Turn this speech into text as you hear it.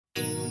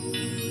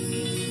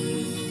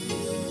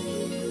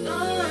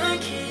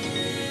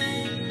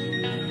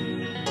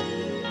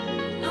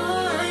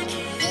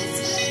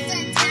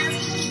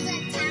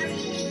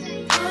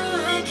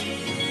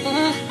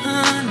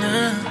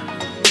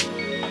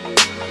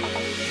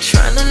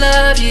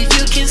love you,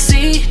 you can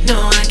see.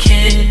 No, I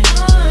can't.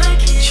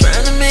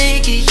 Tryna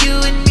make it you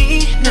and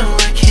me. No,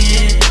 I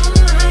can't.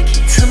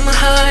 To my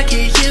heart,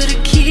 get you the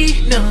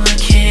key. No, I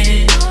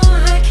can't.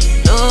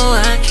 No,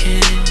 I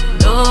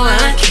can't. No,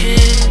 I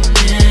can't.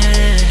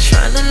 Yeah.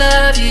 Tryna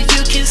love you,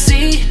 you can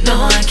see. No,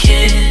 I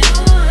can't.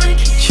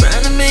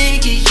 Tryna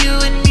make it you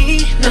and me.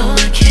 No,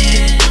 I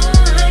can't.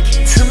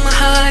 To my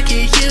heart,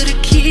 get you the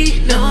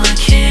key. No, I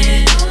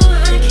can't.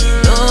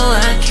 No,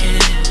 I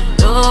can't.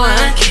 No,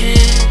 I can't.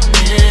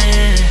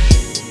 Yeah.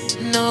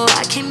 No,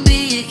 I can be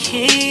your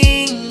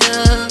king.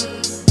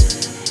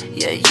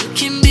 Yeah, you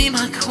can be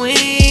my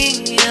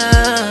queen.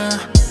 Yeah.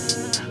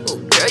 Oh,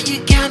 girl, you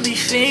got me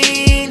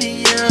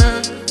feeling.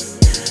 Yeah.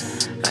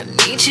 I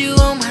need you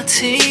on my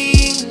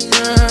team.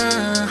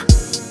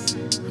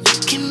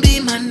 You can be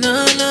my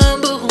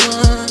number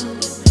one.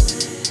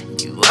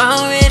 You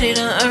already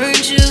done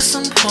earned you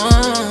some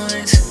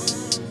points.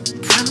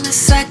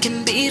 Promise I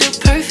can be the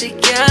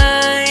perfect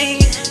guy.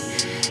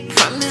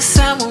 Promise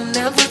I won't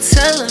never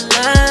tell a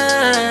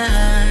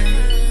lie.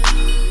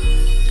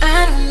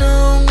 I don't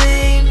know,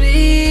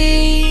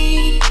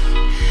 maybe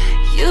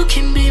you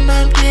can be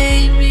my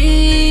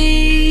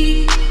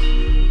baby.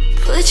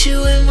 Put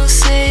you in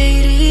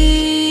Mercedes.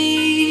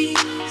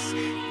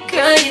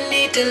 Girl, you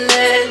need to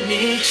let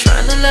me.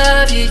 Tryna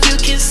love you, you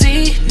can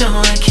see. No,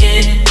 I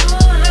can't.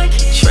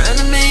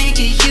 Tryna make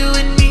it you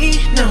and me.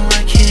 No,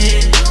 I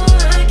can't.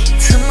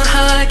 To my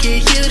heart,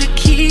 get you the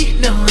key.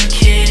 No, I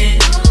can't.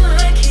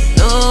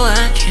 No,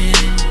 I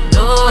can't.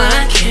 No,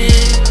 I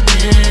can't.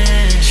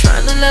 Yeah.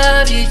 Tryna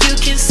love you, you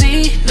can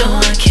see. No,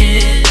 I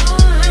can't.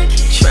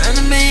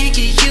 Tryna make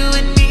it you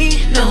and me.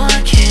 No,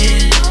 I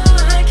can't.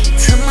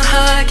 To my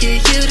heart,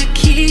 get you the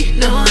key.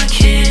 No, I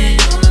can't.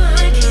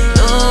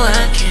 No,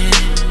 I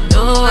can't.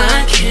 No,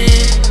 I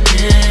can't.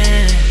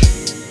 Yeah.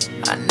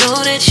 I know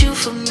that you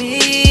for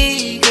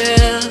me,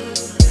 girl.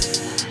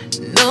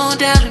 No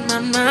doubt in my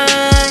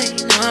mind.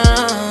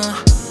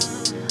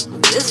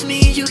 With me,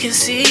 you can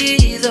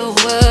see the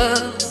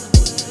world.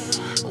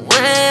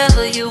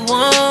 Wherever you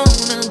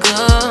wanna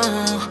go.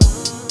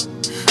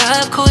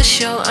 5-course,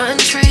 your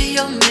entree,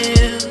 your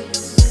meals.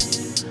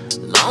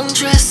 Long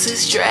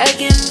dresses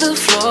dragging the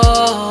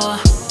floor.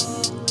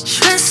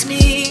 Trust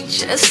me,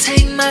 just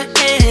take my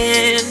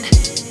hand.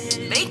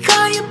 Make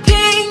all your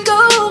pain go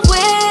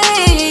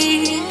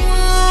away.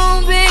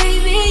 Oh,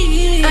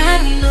 baby, I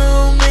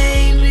know,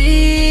 maybe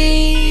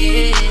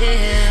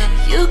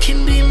you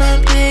can be my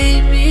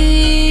baby.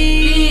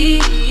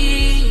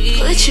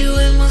 Put you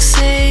in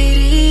Mercedes.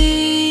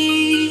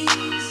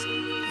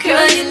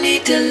 Girl, you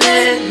need to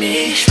let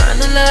me.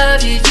 Tryna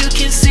love you, you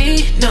can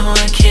see. No,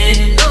 I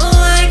can't. No,